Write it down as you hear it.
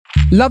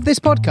Love this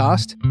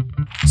podcast?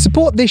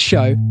 Support this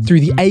show through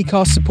the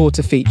Acast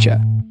supporter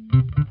feature.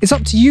 It's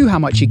up to you how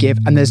much you give,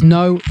 and there's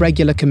no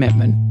regular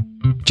commitment.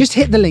 Just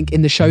hit the link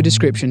in the show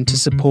description to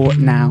support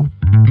now.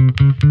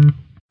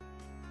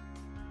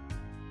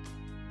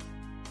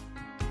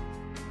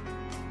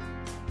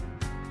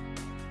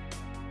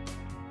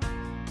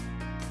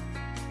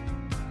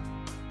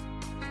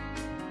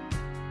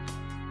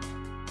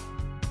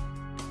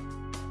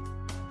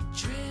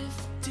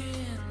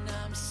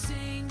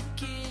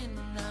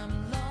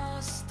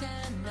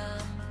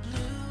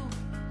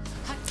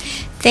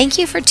 Thank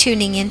you for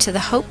tuning into the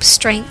Hope,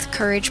 Strength,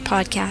 Courage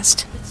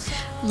podcast.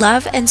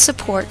 Love and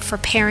support for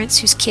parents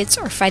whose kids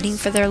are fighting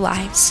for their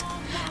lives.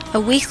 A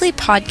weekly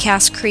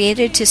podcast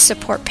created to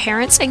support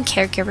parents and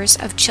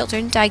caregivers of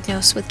children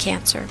diagnosed with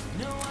cancer,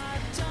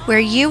 where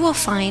you will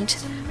find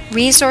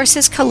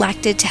resources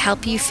collected to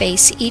help you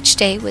face each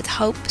day with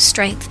hope,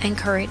 strength, and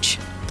courage.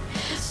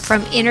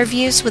 From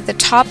interviews with the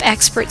top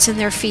experts in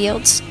their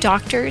fields,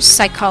 doctors,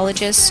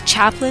 psychologists,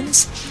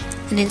 chaplains,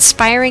 and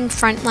inspiring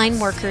frontline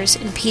workers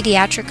in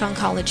pediatric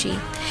oncology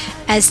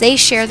as they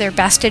share their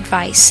best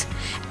advice,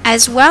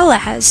 as well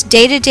as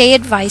day-to-day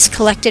advice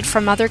collected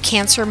from other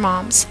cancer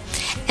moms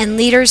and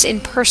leaders in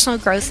personal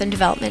growth and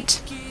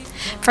development.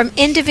 From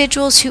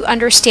individuals who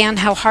understand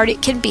how hard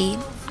it can be,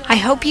 I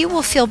hope you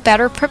will feel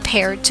better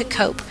prepared to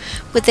cope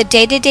with the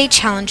day-to-day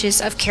challenges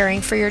of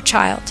caring for your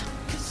child.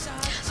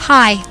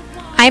 Hi,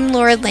 I'm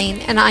Laura Lane,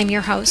 and I'm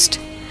your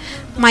host.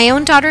 My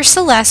own daughter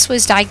Celeste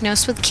was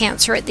diagnosed with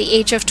cancer at the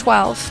age of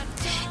 12.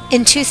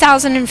 In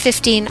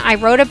 2015, I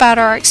wrote about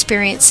our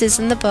experiences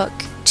in the book,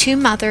 Two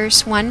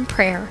Mothers, One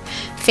Prayer,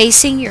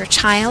 Facing Your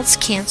Child's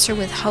Cancer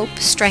with Hope,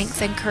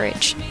 Strength, and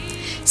Courage.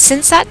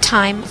 Since that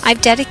time, I've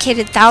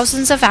dedicated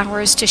thousands of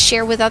hours to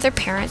share with other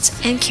parents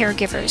and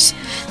caregivers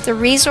the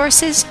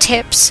resources,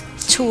 tips,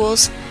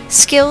 tools,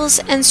 skills,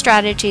 and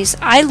strategies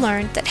I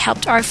learned that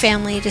helped our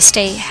family to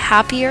stay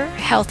happier,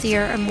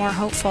 healthier, and more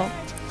hopeful.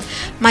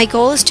 My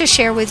goal is to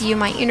share with you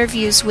my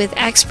interviews with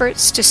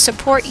experts to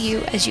support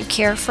you as you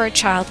care for a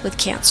child with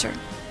cancer.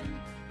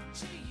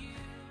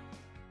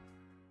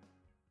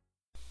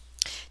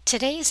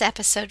 Today's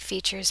episode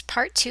features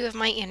part 2 of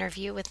my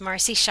interview with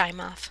Marcy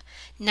Shimoff,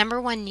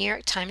 #1 New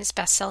York Times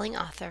bestselling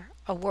author,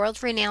 a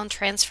world-renowned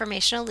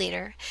transformational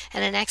leader,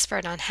 and an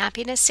expert on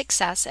happiness,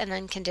 success, and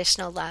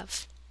unconditional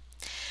love.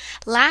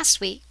 Last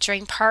week,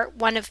 during part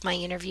 1 of my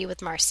interview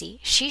with Marcy,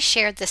 she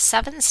shared the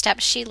 7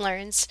 steps she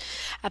learns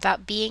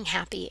about being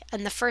happy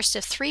and the first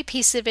of 3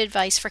 pieces of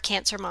advice for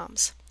cancer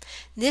moms.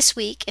 This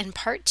week, in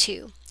part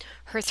 2,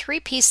 her 3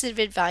 pieces of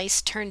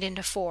advice turned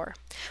into 4.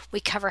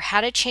 We cover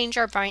how to change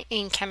our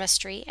brain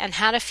chemistry and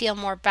how to feel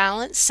more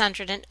balanced,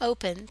 centered, and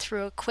open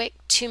through a quick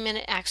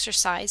 2-minute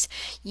exercise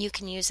you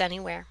can use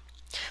anywhere.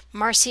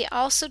 Marcy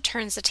also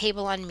turns the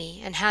table on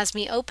me and has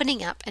me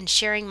opening up and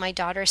sharing my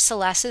daughter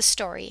Celeste's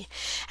story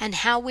and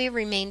how we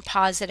remained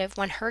positive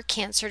when her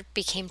cancer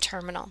became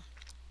terminal.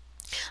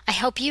 I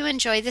hope you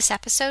enjoy this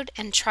episode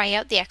and try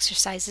out the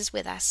exercises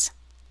with us.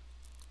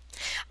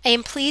 I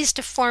am pleased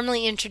to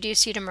formally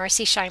introduce you to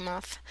Marcy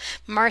Shimoff.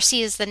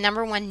 Marcy is the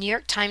 #1 New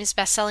York Times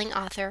bestselling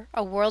author,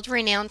 a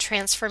world-renowned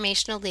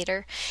transformational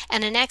leader,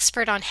 and an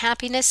expert on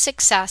happiness,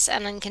 success,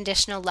 and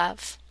unconditional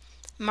love.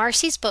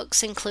 Marcy's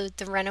books include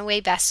the runaway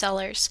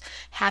bestsellers,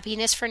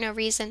 Happiness for No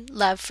Reason,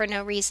 Love for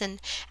No Reason,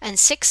 and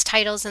 6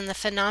 titles in the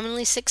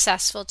phenomenally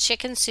successful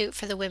Chicken Soup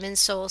for the Women's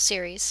Soul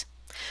series.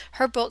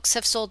 Her books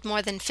have sold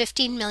more than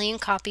 15 million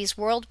copies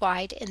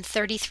worldwide in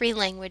 33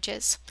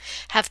 languages,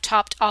 have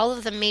topped all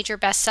of the major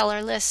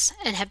bestseller lists,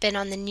 and have been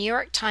on the New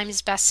York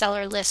Times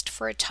bestseller list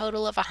for a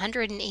total of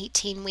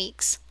 118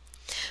 weeks.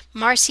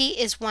 Marcy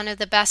is one of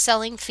the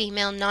best-selling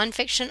female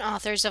nonfiction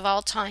authors of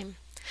all time.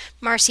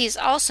 Marcy is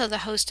also the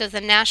host of the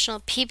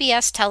national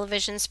PBS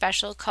television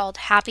special called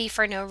Happy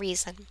for No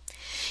Reason,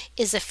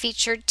 is a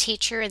featured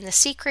teacher in The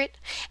Secret,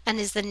 and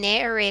is the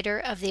narrator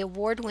of the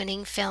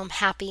award-winning film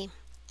Happy.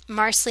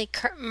 Marcy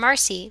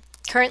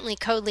currently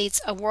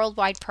co-leads a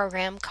worldwide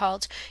program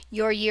called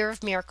Your Year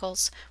of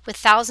Miracles with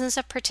thousands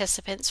of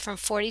participants from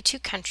 42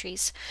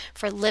 countries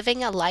for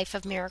living a life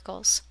of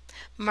miracles.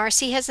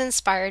 Marcy has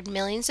inspired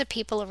millions of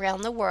people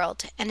around the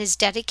world and is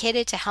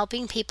dedicated to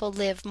helping people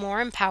live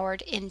more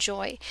empowered in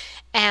joy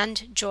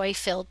and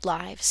joy-filled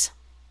lives.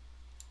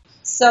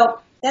 So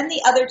then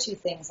the other 2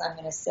 things I'm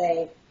going to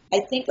say,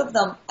 I think of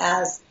them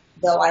as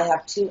though I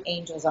have 2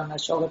 angels on my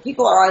shoulder.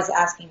 People are always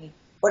asking me,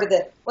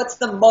 what's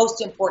the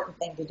most important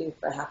thing to do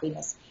for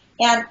happiness?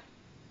 And,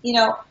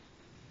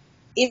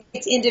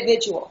 it's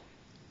individual.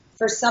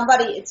 For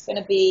somebody, it's going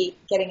to be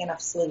getting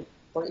enough sleep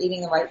or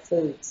eating the right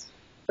foods.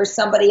 For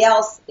somebody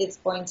else, it's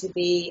going to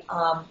be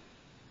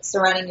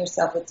surrounding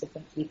yourself with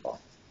different people.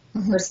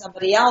 Mm-hmm. For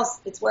somebody else,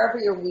 it's wherever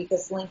your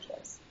weakest link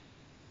is.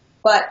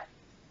 But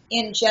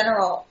in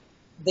general,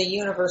 the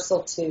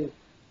universal 2,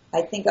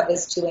 I think of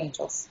as 2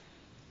 angels.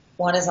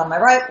 One is on my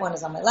right, one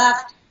is on my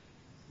left.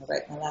 My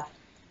right, my left.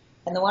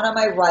 And the one on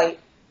my right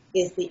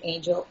is the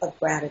angel of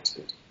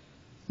gratitude.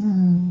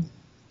 Mm.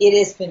 It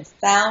has been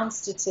found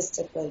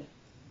statistically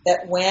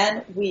that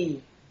when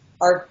we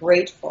are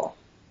grateful,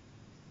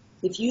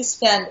 if you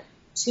spend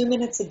 2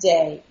 minutes a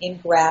day in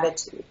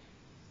gratitude,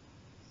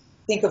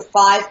 think of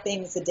 5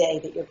 things a day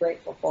that you're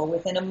grateful for.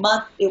 Within a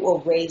month, it will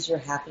raise your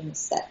happiness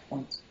set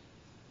point.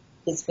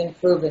 It's been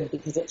proven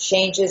because it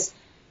changes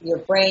your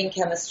brain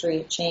chemistry,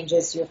 it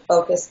changes your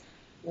focus.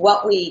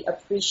 What we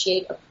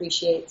appreciate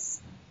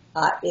appreciates.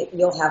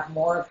 You'll have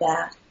more of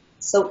that.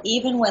 So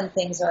even when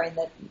things are in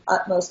the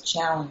utmost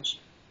challenge,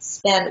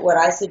 what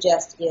I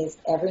suggest is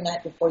every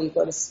night before you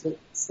go to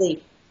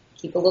sleep,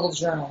 keep a little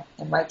journal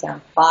and write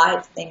down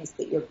 5 things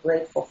that you're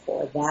grateful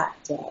for that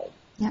day.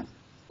 Yep.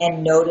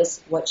 And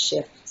notice what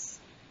shifts.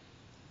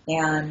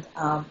 And,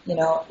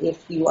 if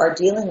you are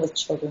dealing with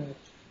children with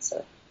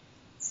cancer,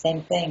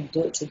 same thing,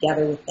 do it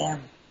together with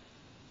them.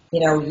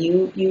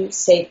 You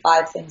say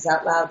 5 things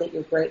out loud that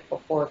you're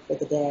grateful for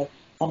the day,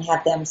 and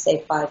have them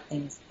say 5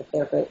 things that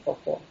they're grateful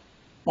for.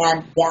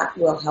 And that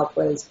will help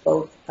raise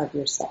both of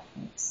your set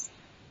points.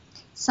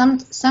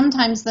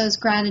 Sometimes those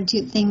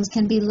gratitude things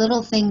can be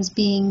little things,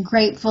 being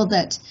grateful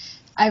that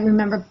I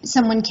remember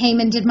someone came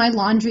and did my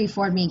laundry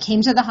for me,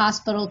 came to the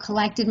hospital,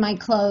 collected my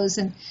clothes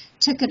and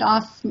took it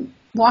off,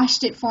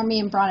 washed it for me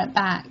and brought it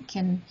back.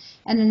 And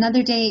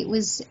another day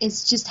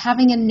it's just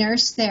having a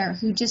nurse there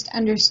who just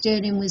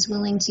understood and was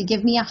willing to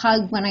give me a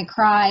hug when I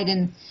cried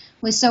and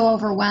was so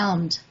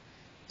overwhelmed.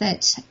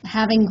 That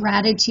having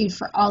gratitude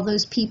for all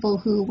those people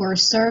who were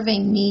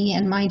serving me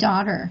and my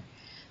daughter.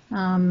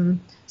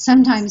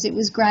 Sometimes it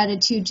was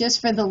gratitude just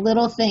for the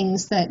little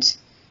things that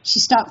she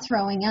stopped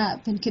throwing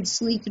up and could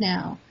sleep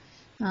now.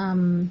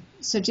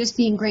 So just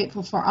being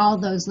grateful for all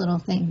those little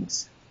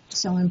things,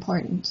 so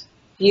important.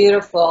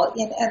 Beautiful.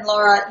 And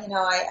Laura,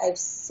 I've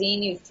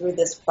seen you through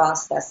this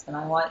process, and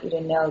I want you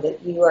to know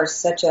that you are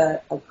such a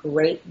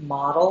great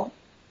model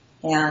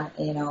and,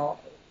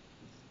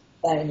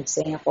 an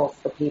example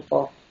for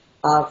people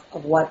of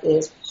what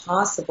is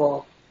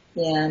possible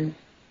in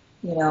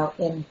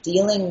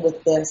dealing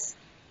with this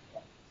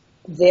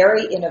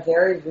in a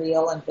very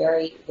real and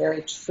very,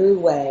 very true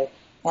way,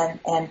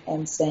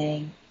 and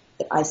saying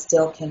that I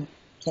still can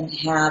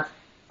have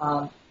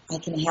a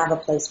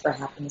place for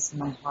happiness in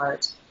my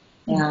heart,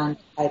 and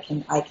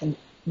I can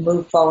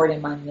move forward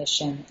in my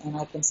mission, and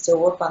I can still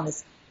work on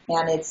this,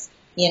 and it's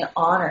in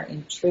honor,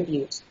 in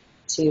tribute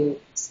to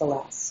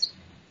Celeste.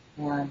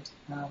 And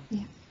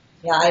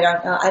I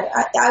don't know.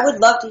 I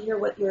would love to hear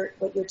what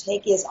your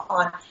take is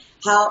on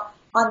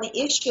the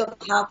issue of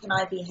how can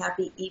I be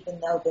happy even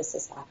though this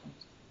has happened.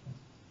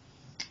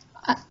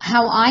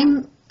 How I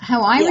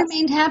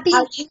remained happy.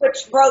 How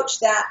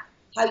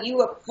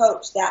you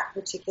approach that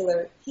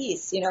particular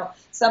piece.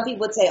 Some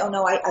people would say, "Oh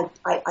no, I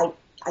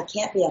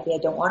can't be happy. I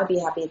don't want to be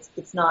happy.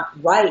 It's not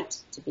right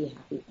to be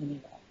happy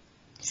anyway."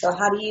 So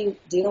how do you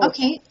deal with it?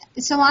 Okay,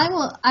 so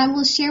I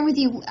will share with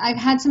you. I've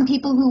had some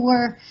people who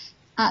were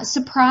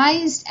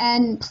surprised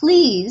and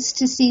pleased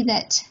to see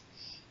that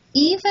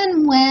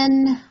even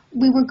when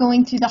we were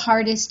going through the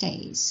hardest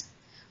days,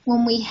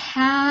 when we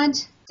had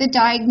the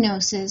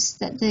diagnosis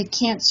that the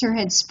cancer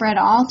had spread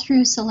all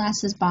through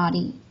Celeste's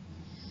body,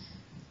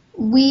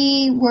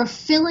 we were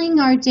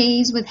filling our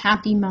days with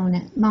happy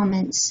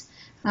moments.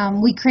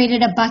 We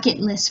created a bucket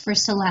list for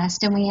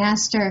Celeste, and we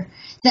asked her,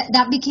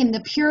 that became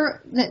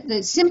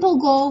the simple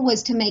goal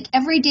was to make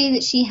every day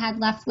that she had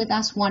left with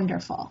us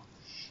wonderful.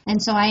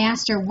 And so I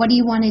asked her, what do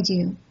you want to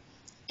do?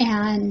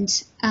 And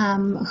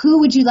who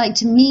would you like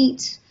to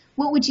meet?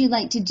 What would you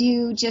like to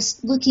do?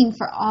 Just looking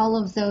for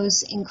all of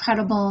those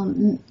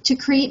incredible, to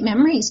create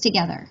memories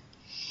together.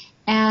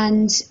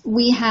 And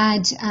we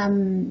had,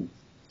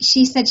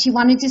 she said she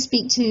wanted to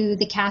speak to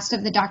the cast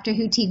of the Doctor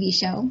Who TV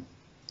show.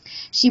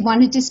 She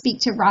wanted to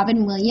speak to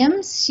Robin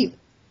Williams,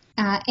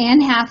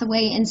 Anne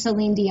Hathaway, and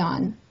Celine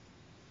Dion.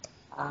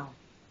 Wow.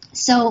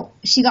 So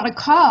she got a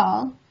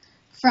call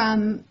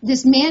from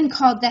this man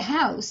called the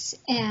house,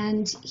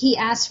 and he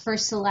asked for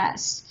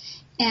Celeste.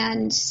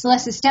 And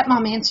Celeste's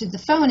stepmom answered the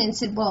phone and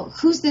said, well,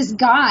 who's this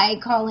guy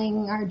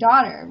calling our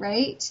daughter,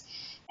 right?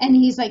 And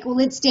he's like, well,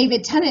 it's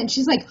David Tennant. And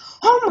she's like,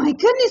 oh my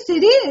goodness,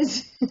 it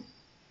is.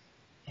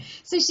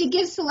 So she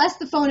gives Celeste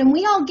the phone, and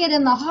we all get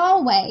in the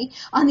hallway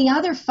on the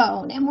other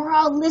phone, and we're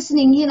all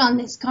listening in on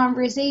this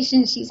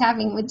conversation she's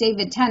having with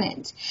David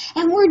Tennant.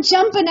 And we're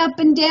jumping up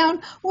and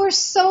down. We're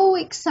so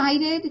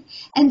excited.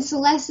 And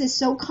Celeste is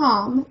so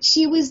calm.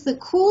 She was the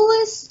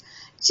coolest,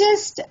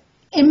 just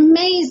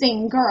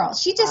amazing girl.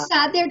 She just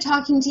sat there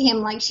talking to him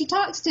like she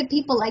talks to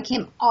people like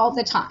him all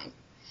the time.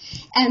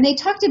 And they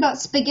talked about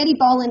spaghetti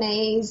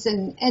bolognese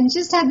and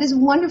just had this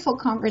wonderful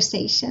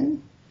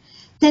conversation.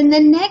 Then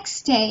the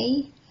next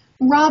day,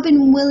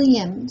 Robin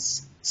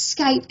Williams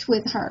Skyped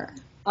with her.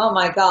 Oh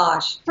my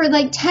gosh. For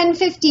like 10,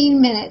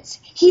 15 minutes.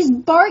 He's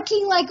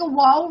barking like a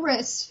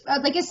walrus,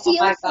 like a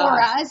seal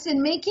for us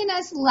and making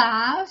us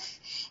laugh.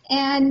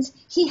 And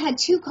he had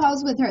 2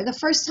 calls with her. The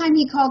first time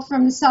he called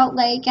from Salt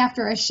Lake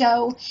after a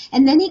show,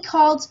 and then he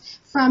called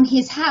from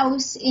his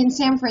house in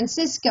San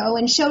Francisco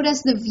and showed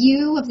us the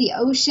view of the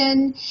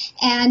ocean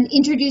and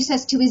introduced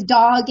us to his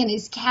dog and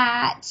his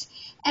cat.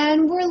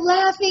 And we're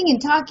laughing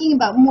and talking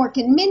about Mork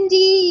and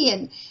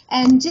Mindy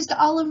and just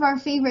all of our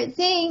favorite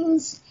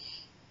things.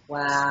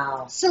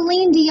 Wow.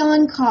 Celine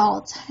Dion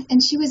called,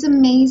 and she was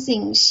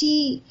amazing.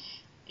 She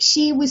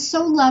was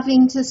so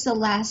loving to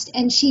Celeste,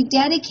 and she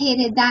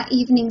dedicated that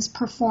evening's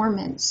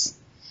performance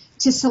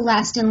to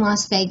Celeste in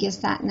Las Vegas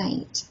that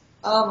night.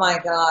 Oh my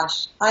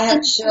gosh. I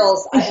have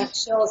chills. I have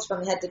chills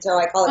from head to toe.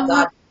 I call it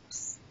God.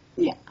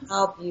 Yeah.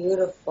 How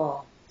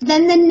beautiful.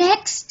 Then the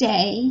next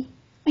day,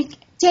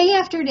 day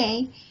after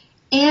day,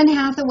 Anne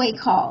Hathaway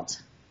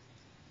called.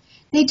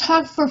 They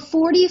talked for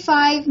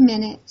 45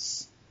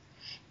 minutes.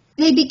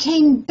 They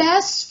became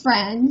best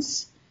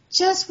friends,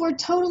 just were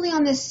totally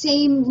on the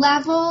same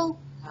level.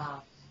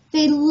 Wow.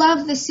 They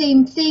love the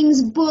same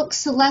things, books.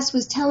 Celeste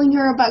was telling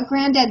her about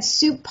Granddad's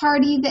soup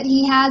party that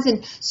he has.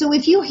 And so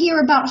if you hear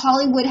about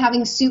Hollywood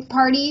having soup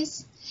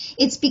parties,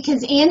 it's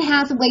because Anne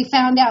Hathaway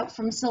found out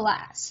from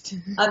Celeste.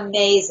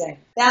 Amazing.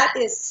 That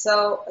is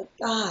so,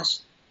 gosh.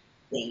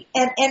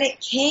 And it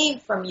came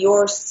from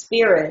your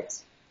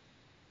spirit,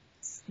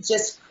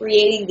 just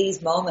creating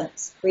these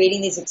moments,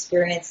 creating these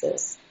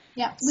experiences.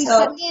 Yeah, we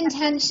set the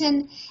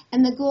intention,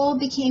 and the goal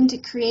became to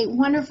create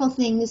wonderful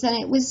things, and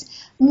it was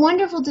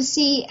wonderful to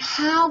see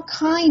how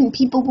kind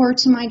people were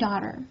to my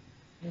daughter.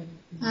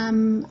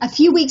 Mm-hmm. A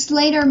few weeks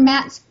later,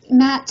 Matt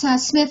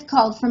Smith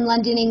called from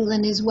London,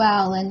 England as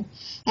well, and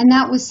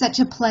that was such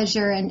a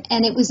pleasure, and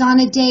it was on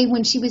a day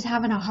when she was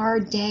having a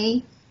hard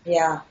day.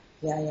 Yeah.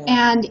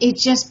 And it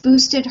just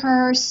boosted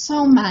her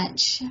so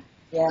much.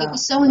 Yeah. It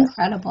was so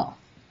incredible.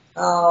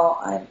 Oh,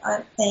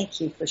 I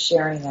thank you for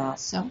sharing that.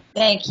 So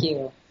thank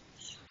you.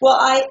 Well,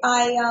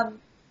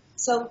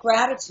 so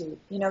gratitude,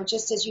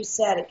 just as you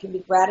said, it can be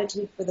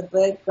gratitude for the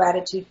big,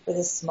 gratitude for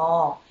the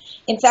small.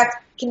 In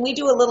fact, can we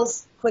do a little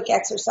quick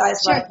exercise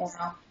right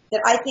now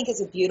that I think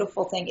is a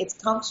beautiful thing? It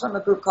comes from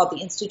a group called the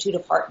Institute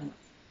of Heart Math.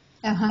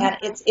 And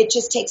it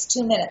just takes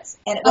 2 minutes.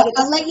 And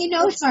I'll let you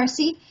know,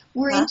 Marcy,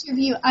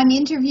 I'm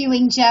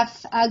interviewing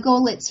Jeff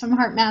Golitz from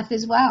Heart Math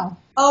as well.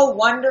 Oh,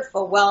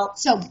 wonderful. Well,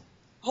 so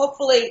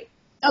hopefully.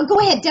 Oh,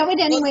 go ahead. Do it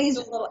anyways.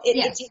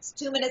 It takes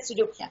 2 minutes to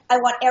do. Yeah. I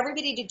want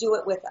everybody to do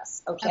it with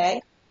us,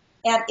 okay?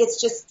 And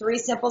it's just 3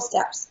 simple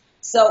steps.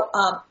 So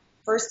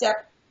first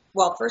step,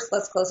 first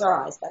let's close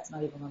our eyes. That's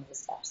not even one of the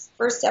steps.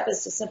 First step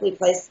is to simply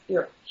place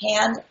your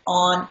hand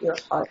on your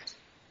heart,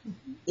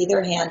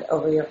 either hand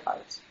over your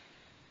heart.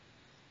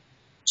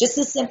 Just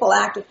the simple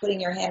act of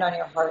putting your hand on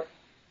your heart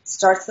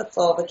starts the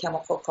flow of a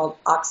chemical called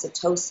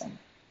oxytocin,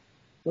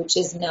 which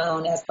is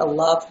known as the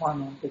love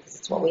hormone because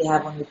it's what we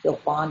have when we feel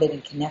bonded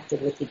and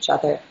connected with each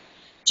other.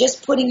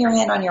 Just putting your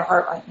hand on your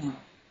heart right now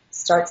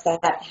starts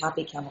that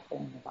happy chemical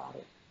in your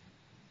body.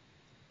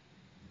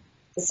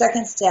 The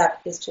second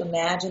step is to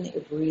imagine that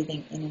you're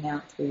breathing in and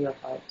out through your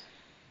heart.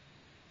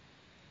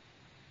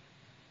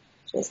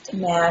 Just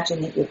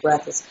imagine that your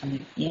breath is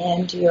coming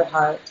into your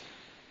heart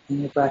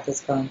and your breath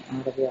is going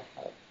out of your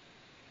heart.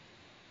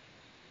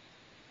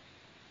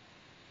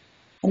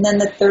 And then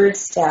the third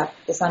step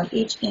is on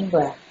each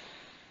in-breath.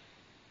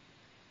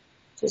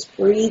 Just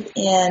breathe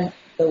in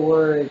the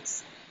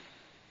words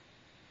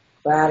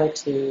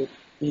gratitude,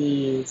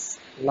 ease,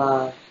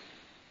 love.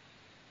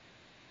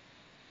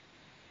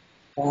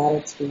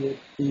 Gratitude,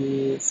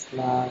 ease,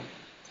 love.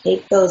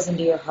 Take those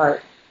into your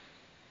heart.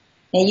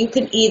 Now you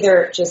can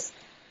either just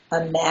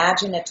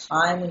imagine a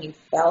time when you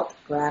felt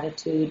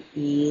gratitude,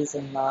 ease,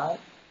 and love,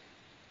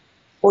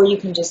 or you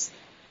can just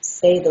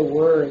say the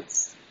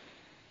words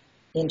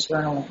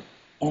internally,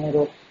 and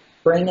it'll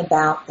bring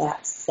about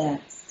that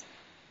sense,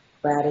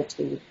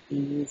 gratitude,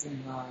 ease,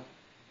 and love.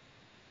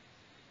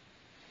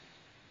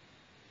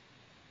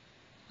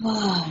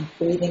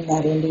 Breathing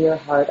that into your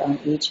heart on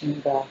each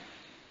in-breath.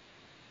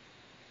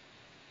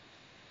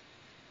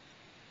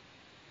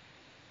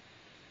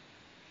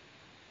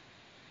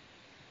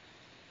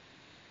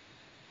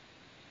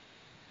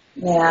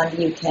 And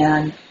you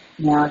can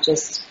now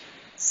just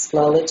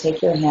slowly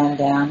take your hand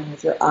down, and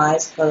with your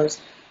eyes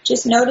closed,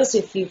 just notice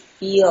if you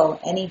feel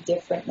any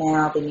different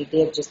now than you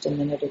did just a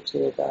minute or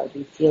two ago. Do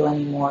you feel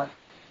any more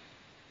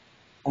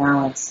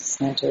balanced,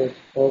 centered,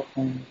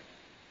 open?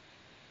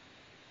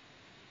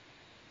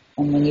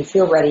 And when you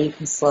feel ready, you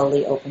can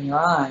slowly open your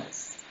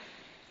eyes.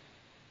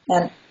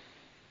 And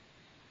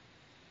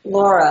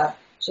Laura,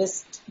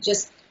 just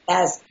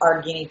as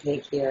our guinea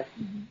pig here,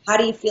 how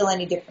do you feel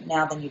any different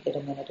now than you did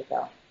a minute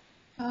ago?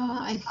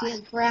 I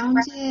feel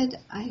grounded.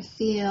 I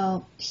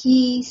feel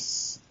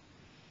peace.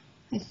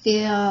 I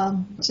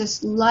feel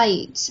just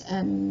light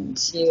and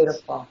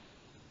beautiful.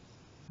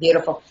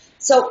 Beautiful.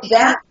 So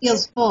that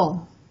feels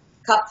full.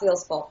 Cup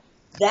feels full.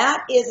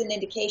 That is an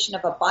indication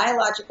of a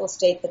biological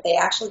state that they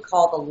actually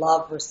call the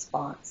love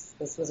response.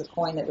 This was a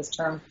coin that was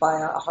termed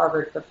by a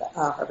Harvard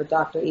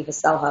doctor, Eva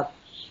Selhub.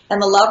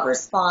 And the love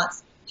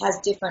response has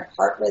different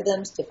heart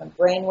rhythms, different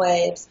brain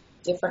waves,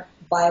 different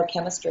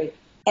biochemistry.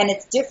 And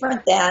it's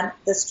different than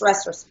the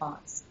stress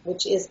response,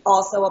 which is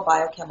also a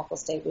biochemical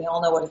state. We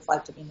all know what it's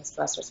like to be in the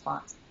stress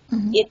response.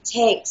 Mm-hmm. It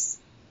takes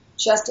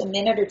just a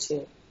minute or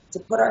two to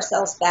put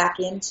ourselves back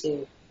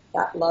into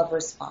that love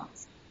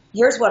response.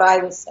 here's what I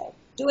would say.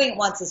 Doing it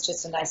once is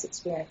just a nice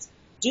experience.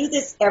 Do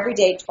this every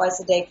day, twice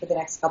a day for the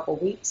next couple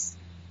of weeks.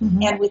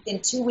 Mm-hmm. And within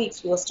 2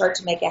 weeks, you will start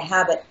to make a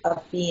habit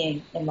of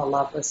being in the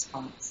love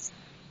response.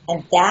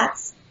 And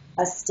that's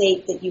a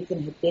state that you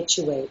can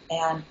habituate.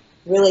 And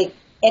really,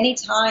 any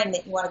time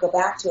that you want to go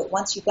back to it,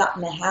 once you've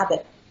gotten the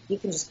habit, you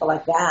can just go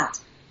like that.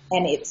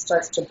 And it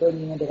starts to bring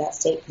you into that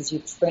state because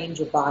you've trained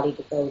your body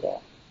to go there.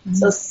 Mm-hmm.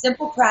 So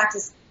simple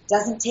practice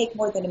doesn't take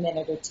more than a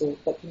minute or two,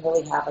 but can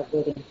really have a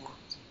good impact.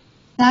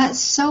 That's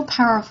so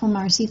powerful,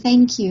 Marcy.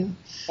 Thank you.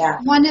 Yeah.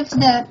 One of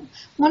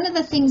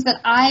the things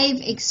that I've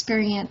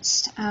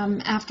experienced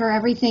after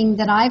everything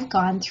that I've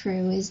gone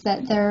through is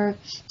that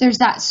there's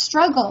that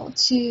struggle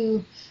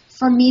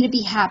for me to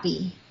be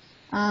happy.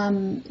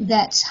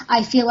 That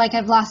I feel like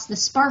I've lost the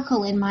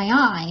sparkle in my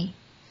eye.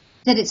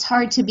 That it's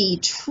hard to be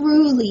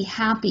truly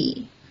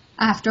happy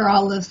after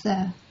all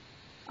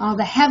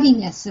the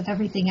heaviness of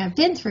everything I've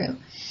been through.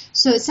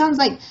 So it sounds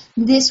like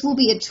this will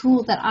be a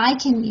tool that I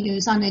can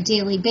use on a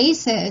daily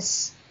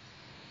basis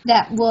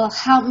that will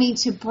help me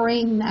to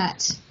bring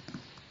that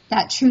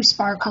true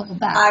sparkle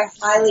back. I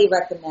highly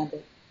recommend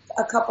it.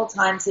 A couple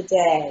times a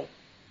day,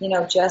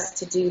 just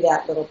to do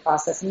that little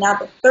process. Now,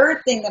 the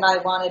third thing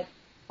that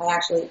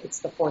it's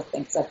the fourth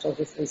thing because I've told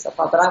you 3 so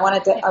far, but I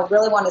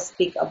really want to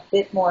speak a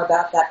bit more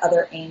about that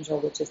other angel,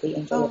 which is the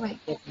angel of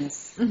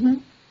forgiveness. Mm-hmm.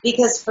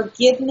 Because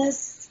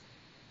forgiveness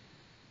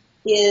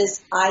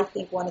is, I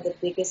think, one of the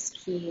biggest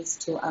keys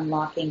to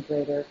unlocking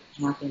greater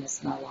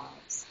happiness in our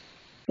lives.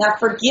 Now,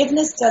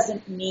 forgiveness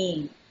doesn't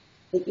mean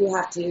that you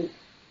have to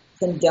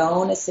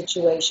condone a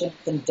situation,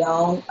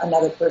 condone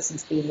another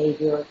person's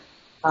behavior,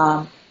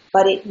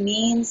 but it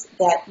means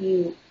that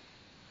you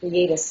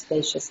create a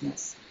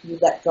spaciousness. You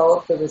let go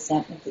of the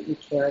resentment that you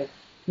carry,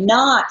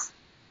 not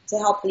to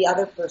help the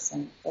other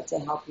person, but to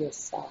help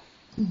yourself.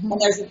 Mm-hmm.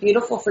 And there's a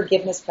beautiful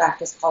forgiveness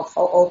practice called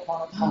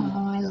Ho'oponopono.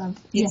 Oh, I love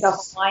it. It's a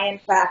Hawaiian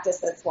practice.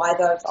 That's why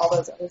there's all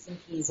those O's and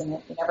P's in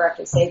it. You never have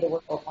to say the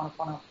word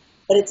Ho'oponopono.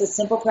 But it's a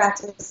simple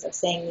practice of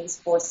saying these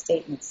 4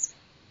 statements.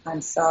 I'm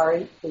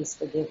sorry. Please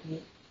forgive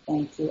me.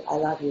 Thank you. I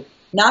love you.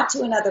 Not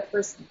to another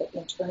person, but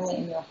internally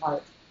in your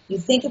heart. You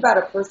think about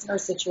a person or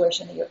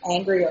situation that you're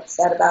angry or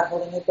upset about,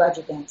 holding a grudge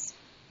against,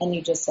 and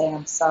you just say,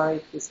 I'm sorry.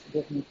 Please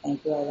forgive me.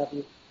 Thank you. I love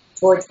you.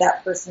 Towards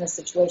that person or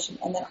situation,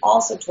 and then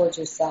also towards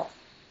yourself.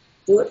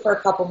 Do it for a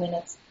couple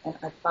minutes, and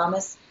I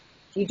promise,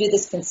 if you do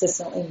this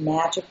consistently,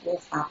 magic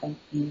will happen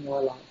in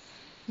your life.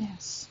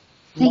 Yes.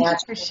 Thank you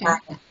for sharing.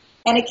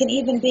 And it can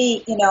even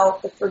be,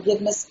 the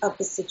forgiveness of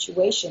the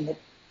situation,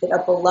 that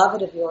a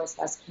beloved of yours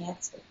has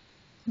cancer.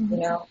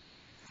 Mm-hmm.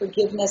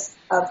 Forgiveness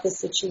of the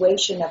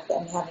situation of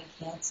them having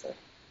cancer.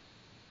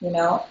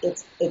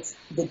 It's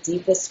the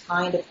deepest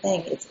kind of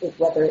thing. It's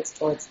whether it's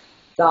towards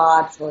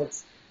God,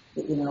 towards,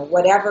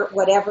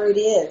 whatever it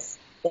is,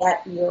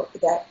 that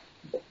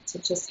to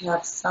just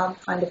have some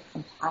kind of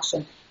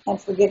compassion and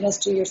forgiveness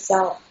to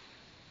yourself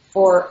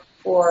for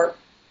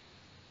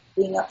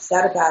being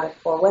upset about it,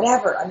 for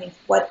whatever.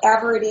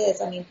 Whatever it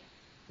is.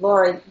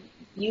 Laura,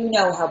 you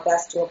know how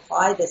best to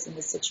apply this in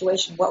this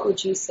situation. What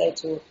would you say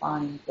to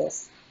applying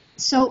this?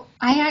 So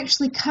I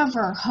actually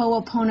cover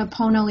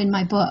Ho'oponopono in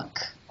my book.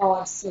 Oh,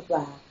 I'm so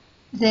glad.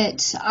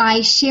 That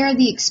I share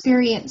the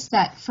experience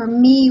that for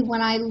me,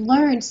 when I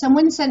learned,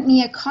 someone sent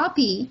me a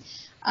copy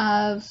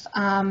of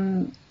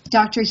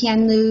Dr.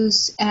 Hien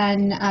Lu's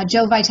and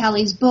Joe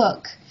Vitale's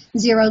book,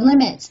 Zero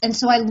Limits. And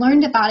so I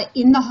learned about it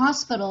in the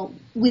hospital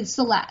with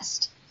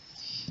Celeste.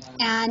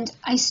 And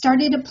I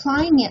started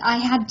applying it. I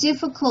had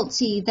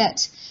difficulty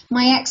that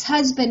my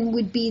ex-husband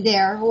would be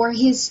there or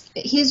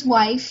his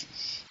wife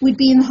would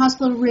be in the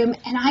hospital room,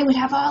 and I would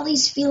have all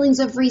these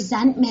feelings of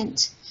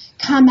resentment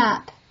come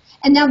up.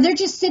 And now they're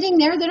just sitting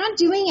there. They're not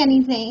doing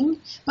anything.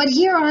 But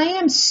here I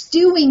am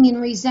stewing in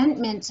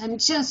resentment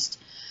and just,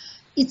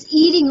 it's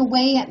eating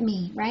away at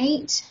me,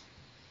 right?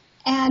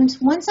 And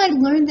once I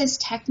learned this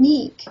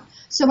technique,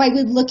 so I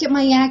would look at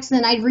my ex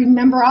and I'd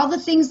remember all the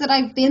things that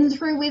I've been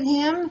through with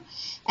him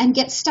and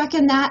get stuck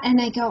in that.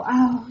 And I go,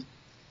 oh,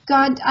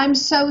 God, I'm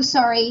so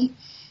sorry.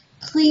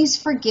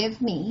 Please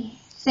forgive me.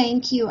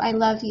 Thank you. I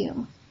love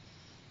you.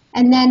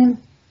 And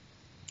then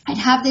I'd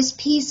have this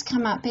peace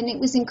come up, and it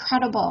was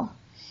incredible.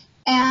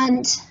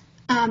 And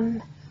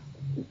then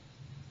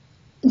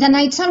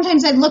I'd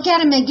look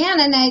at him again,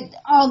 and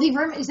all the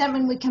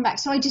resentment would come back.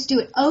 So I just do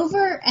it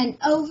over and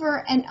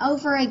over and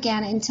over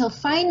again until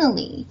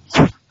finally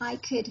I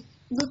could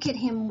look at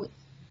him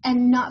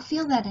and not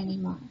feel that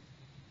anymore.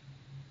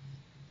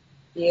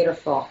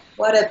 Beautiful.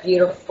 What a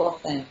beautiful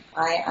thing.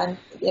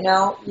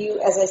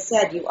 You, as I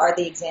said, you are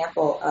the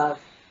example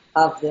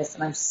of this,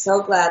 and I'm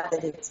so glad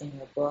that it's in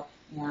your book.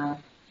 Yeah.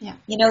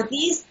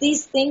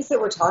 These things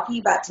that we're talking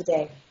about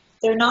today,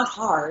 they're not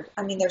hard.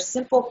 They're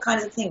simple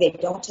kinds of things. They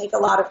don't take a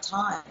lot of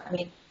time.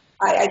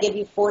 I give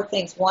you 4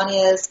 things. One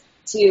is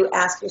to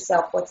ask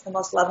yourself, what's the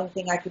most loving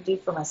thing I could do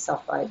for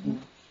myself right now?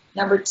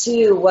 Number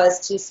 2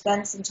 was to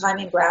spend some time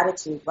in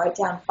gratitude. Write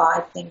down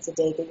 5 things a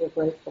day that you're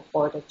grateful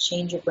for to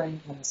change your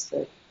brain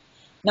chemistry.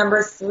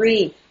 Number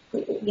 3,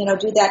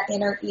 do that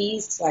inner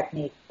ease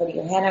technique. Put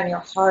your hand on your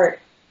heart.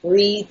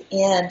 Breathe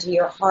into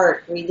your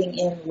heart, breathing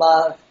in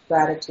love,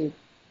 gratitude,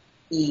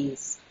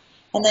 ease.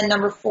 And then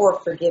number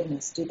 4,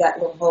 forgiveness. Do that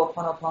little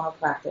Ho'oponopono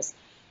practice.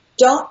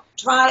 Don't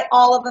try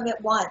all of them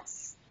at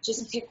once.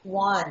 Just pick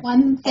one.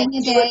 One thing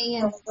a day.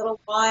 For a little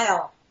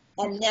while.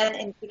 And then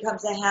it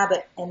becomes a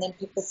habit. And then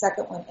pick the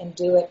second one and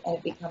do it, and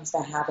it becomes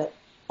a habit.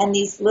 And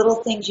these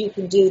little things you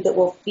can do that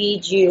will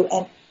feed you.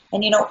 And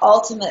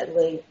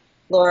ultimately,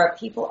 Laura,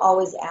 people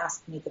always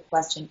ask me the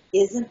question,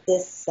 isn't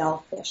this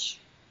selfish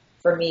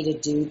for me to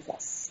do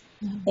this?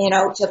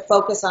 Mm-hmm. To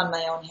focus on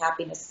my own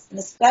happiness. And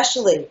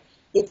especially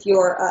if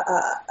you're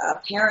a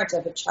parent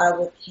of a child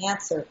with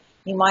cancer,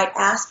 you might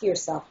ask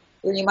yourself,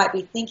 or you might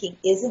be thinking,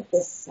 isn't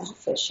this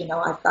selfish?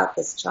 I've got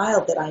this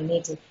child that I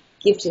need to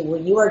give to. Well,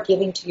 you are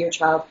giving to your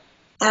child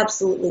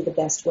absolutely the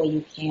best way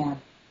you can.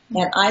 Mm-hmm.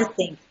 And I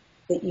think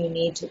that you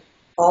need to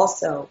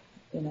also,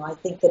 I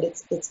think that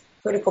it's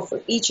critical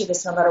for each of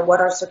us, no matter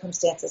what our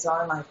circumstances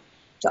are in life,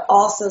 to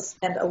also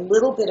spend a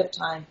little bit of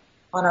time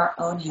on our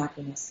own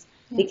happiness.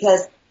 Mm-hmm.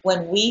 Because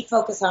when we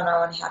focus on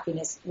our own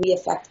happiness, we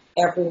affect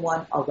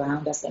everyone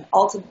around us. And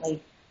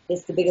ultimately,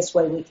 it's the biggest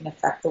way we can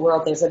affect the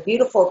world. There's a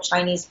beautiful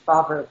Chinese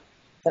proverb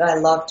that I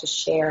love to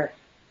share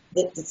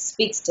that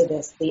speaks to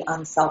this, the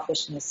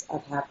unselfishness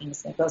of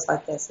happiness. And it goes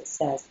like this. It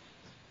says,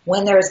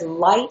 when there's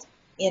light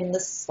in the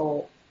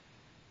soul,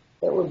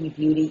 there will be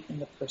beauty in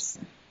the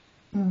person.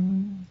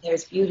 Mm-hmm.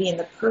 There's beauty in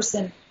the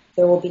person,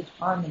 there will be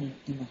harmony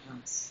in the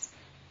house.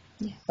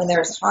 Yeah. When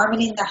there's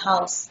harmony in the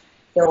house,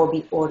 there will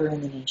be order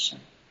in the nation.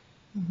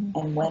 Mm-hmm.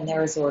 And when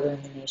there is order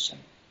in the nation,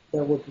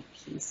 there will be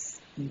peace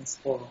in this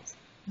world.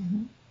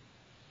 Mm-hmm.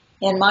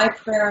 And my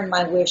prayer and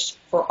my wish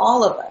for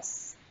all of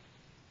us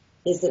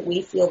is that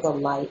we feel the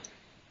light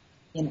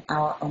in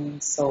our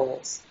own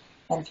souls.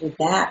 And through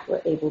that,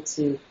 we're able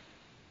to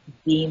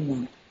beam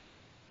that,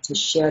 to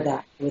share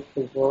that with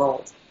the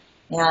world.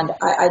 And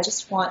I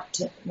just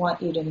want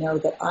you to know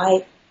that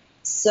I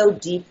so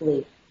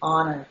deeply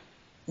honor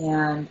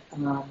and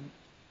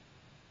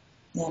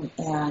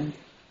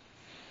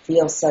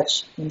feel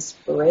such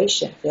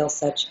inspiration, feel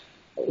such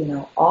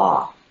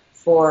awe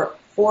for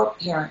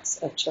parents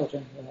of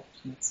children who have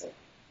cancer,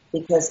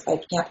 because I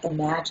can't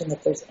imagine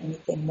that there's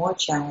anything more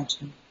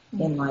challenging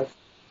in life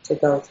to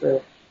go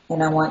through.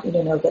 And I want you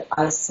to know that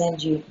I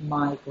send you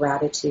my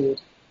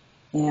gratitude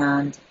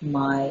and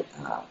my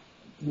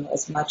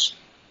as much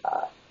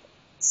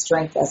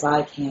strength as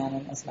I can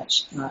and as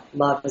much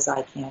love as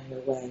I can your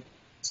way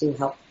to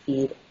help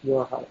feed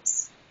your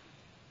hearts.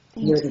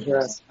 You're the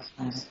heroes of our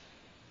planet.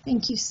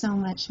 Thank you so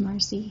much,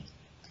 Marcy.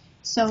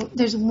 So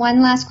there's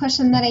one last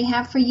question that I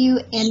have for you,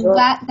 and sure.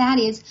 that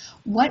is,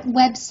 what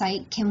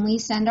website can we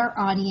send our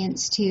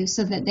audience to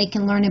so that they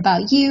can learn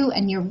about you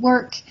and your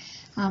work?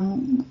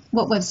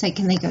 What website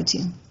can they go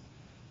to?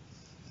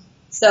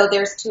 So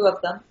there's 2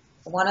 of them.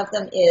 One of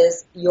them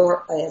is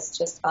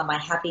just on my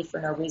Happy for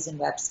No Reason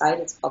website.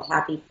 It's called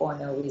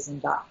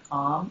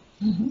happyfornoreason.com.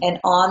 Mm-hmm. And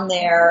on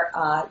there,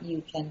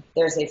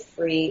 there's a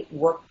free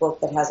workbook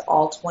that has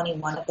all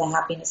 21 of the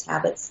happiness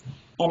habits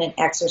and an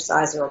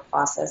exercise or a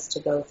process to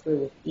go through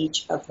with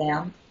each of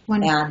them.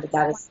 Wonderful. And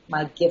that is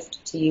my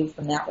gift to you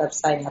from that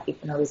website,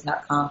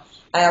 happyfornoreason.com.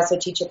 I also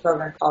teach a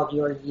program called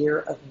Your Year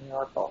of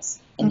Miracles,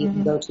 and you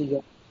can go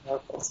to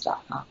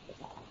yourmiracles.com for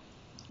that.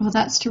 Well,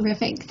 that's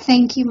terrific.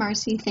 Thank you,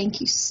 Marcy.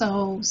 Thank you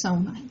so, so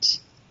much.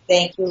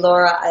 Thank you,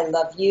 Laura. I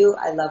love you.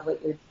 I love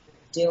what you're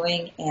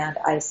doing, and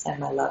I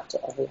send my love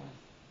to everyone.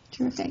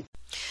 Terrific.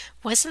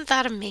 Wasn't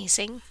that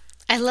amazing?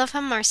 I love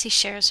how Marcy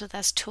shares with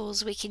us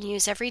tools we can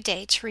use every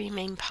day to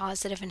remain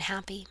positive and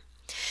happy.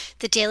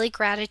 The daily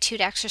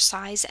gratitude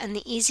exercise and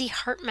the easy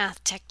heart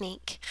math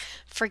technique,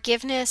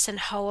 forgiveness and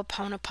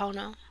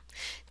Ho'oponopono.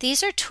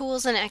 These are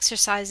tools and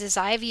exercises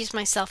I have used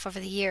myself over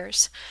the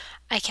years.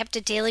 I kept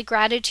a daily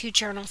gratitude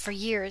journal for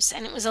years,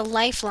 and it was a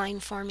lifeline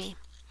for me.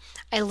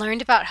 I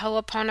learned about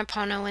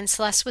Ho'oponopono when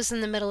Celeste was in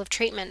the middle of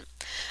treatment.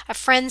 A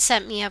friend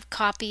sent me a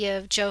copy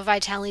of Joe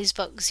Vitale's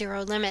book,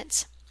 Zero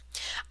Limits.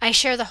 I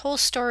share the whole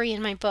story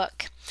in my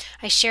book.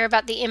 I share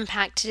about the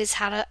impact it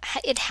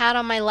had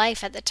on my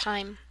life at the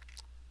time.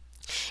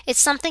 It's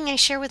something I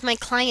share with my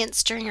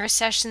clients during our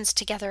sessions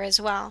together as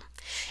well.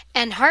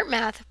 And heart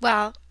math,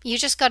 well, you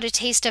just got a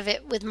taste of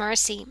it with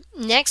Marcy.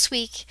 Next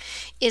week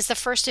is the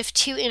first of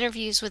 2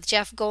 interviews with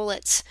Jeff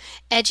Golitz,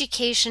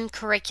 education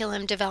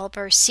curriculum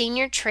developer,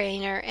 senior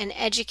trainer, and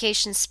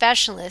education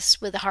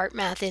specialist with the Heart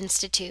Math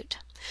Institute.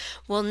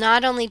 We'll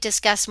not only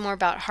discuss more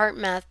about heart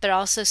math, but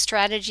also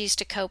strategies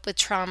to cope with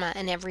trauma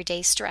and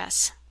everyday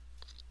stress.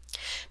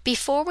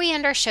 Before we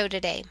end our show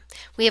today,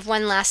 we have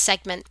one last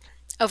segment.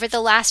 Over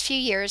the last few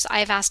years, I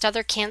have asked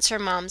other cancer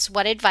moms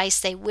what advice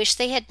they wish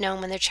they had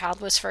known when their child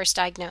was first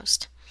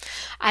diagnosed.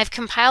 I've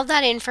compiled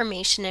that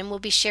information and will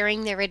be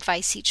sharing their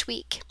advice each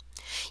week.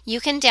 You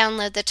can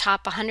download the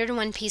top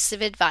 101 pieces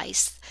of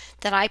advice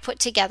that I put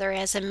together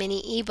as a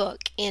mini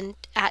ebook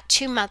at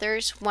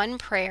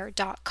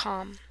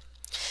twomothers1prayer.com.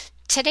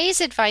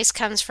 Today's advice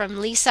comes from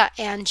Lisa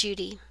and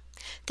Judy.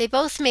 They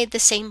both made the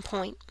same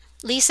point.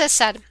 Lisa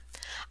said,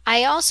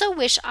 I also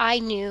wish I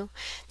knew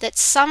that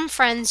some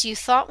friends you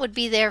thought would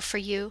be there for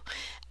you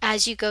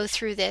as you go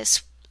through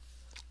this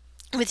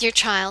with your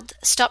child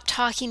stop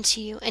talking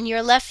to you and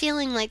you're left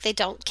feeling like they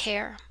don't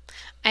care.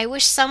 I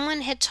wish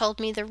someone had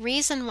told me the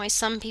reason why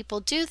some people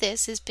do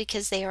this is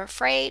because they are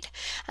afraid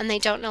and they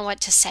don't know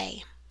what to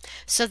say.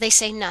 So they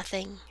say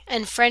nothing,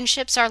 and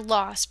friendships are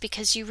lost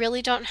because you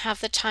really don't have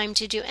the time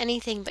to do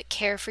anything but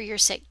care for your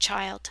sick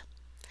child.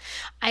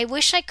 I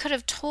wish I could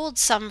have told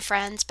some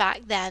friends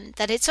back then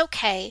that it's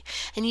okay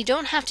and you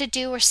don't have to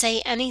do or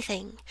say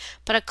anything,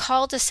 but a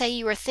call to say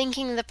you were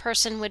thinking the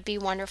person would be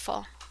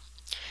wonderful.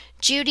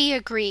 Judy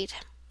agreed.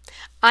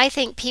 I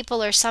think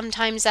people are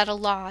sometimes at a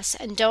loss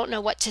and don't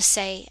know what to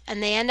say,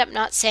 and they end up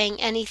not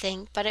saying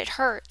anything, but it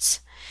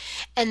hurts.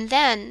 And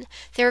then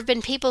there have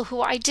been people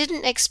who I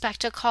didn't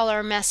expect a call or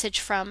a message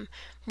from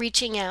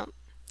reaching out.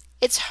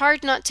 It's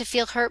hard not to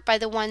feel hurt by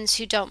the ones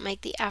who don't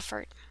make the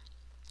effort.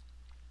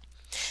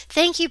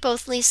 Thank you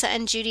both, Lisa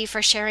and Judy,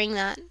 for sharing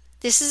that.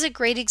 This is a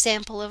great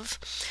example of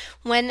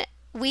when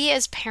we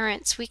as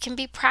parents, we can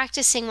be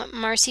practicing what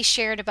Marcy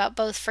shared about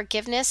both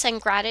forgiveness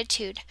and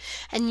gratitude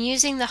and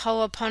using the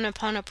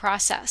Ho'oponopono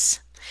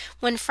process.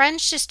 When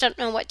friends just don't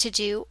know what to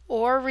do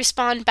or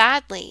respond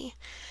badly,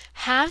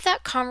 have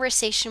that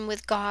conversation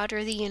with God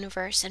or the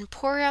universe and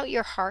pour out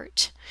your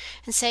heart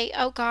and say,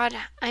 "Oh God,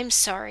 I'm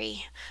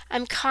sorry.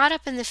 I'm caught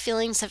up in the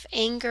feelings of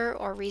anger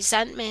or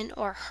resentment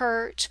or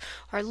hurt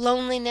or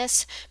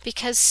loneliness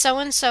because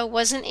so-and-so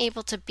wasn't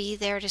able to be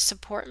there to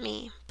support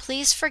me.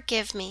 Please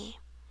forgive me.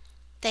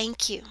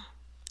 Thank you.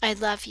 I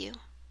love you."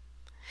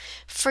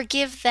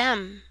 Forgive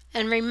them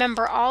and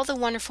remember all the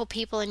wonderful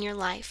people in your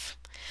life.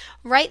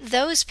 Write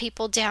those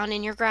people down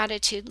in your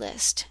gratitude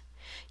list.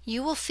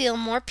 You will feel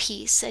more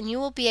peace and you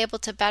will be able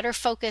to better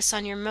focus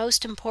on your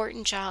most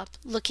important job,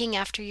 looking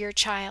after your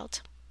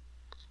child.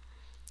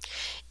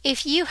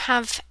 If you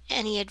have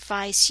any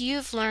advice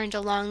you've learned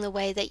along the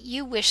way that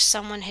you wish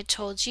someone had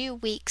told you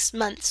weeks,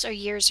 months, or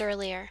years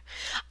earlier,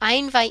 I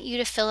invite you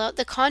to fill out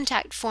the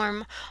contact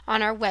form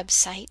on our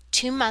website,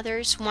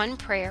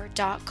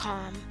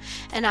 twomothers1prayer.com,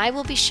 and I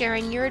will be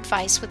sharing your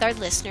advice with our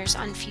listeners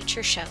on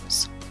future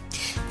shows.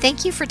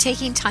 Thank you for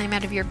taking time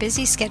out of your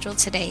busy schedule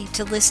today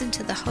to listen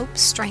to the Hope,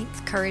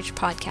 Strength, Courage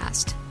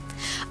podcast.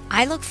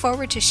 I look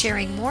forward to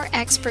sharing more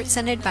experts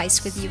and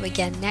advice with you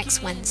again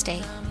next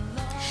Wednesday.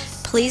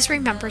 Please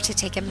remember to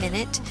take a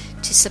minute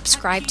to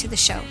subscribe to the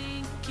show.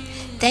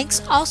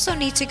 Thanks also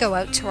need to go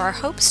out to our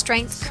Hope,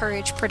 Strength,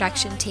 Courage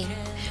production team,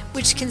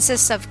 which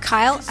consists of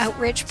Kyle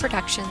Outridge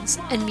Productions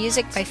and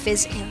music by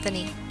Fizz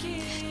Anthony.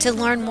 To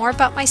learn more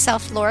about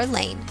myself, Laura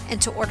Lane, and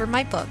to order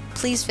my book,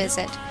 please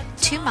visit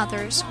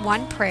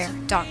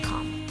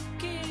twomothers1prayer.com.